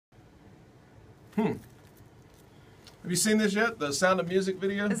Have you seen this yet? The Sound of Music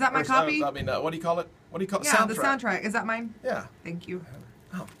video? Is that my copy? I mean, what do you call it? What do you call it? Yeah, Soundtrack. the soundtrack. Is that mine? Yeah. Thank you.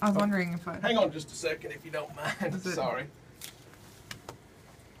 Oh, I was wondering if I... Hang on just a second, if you don't mind. Sorry.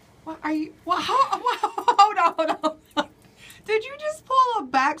 What are you... What, hold on. Did you just pull a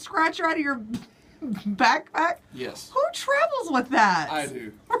back scratcher out of your backpack? Yes. Who travels with that? I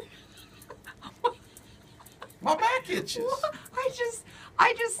do. My back itches.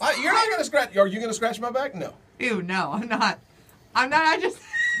 What? You're not gonna scratch. Are you gonna scratch my back? No. Ew, no, I'm not. My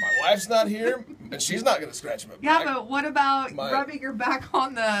wife's not here, and she's not gonna scratch my back. Yeah, but what about rubbing your back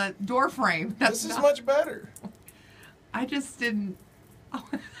on the door frame? This is much better. I just didn't.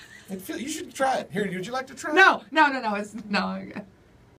 You should try it. Here, would you like to try it? No. It's no.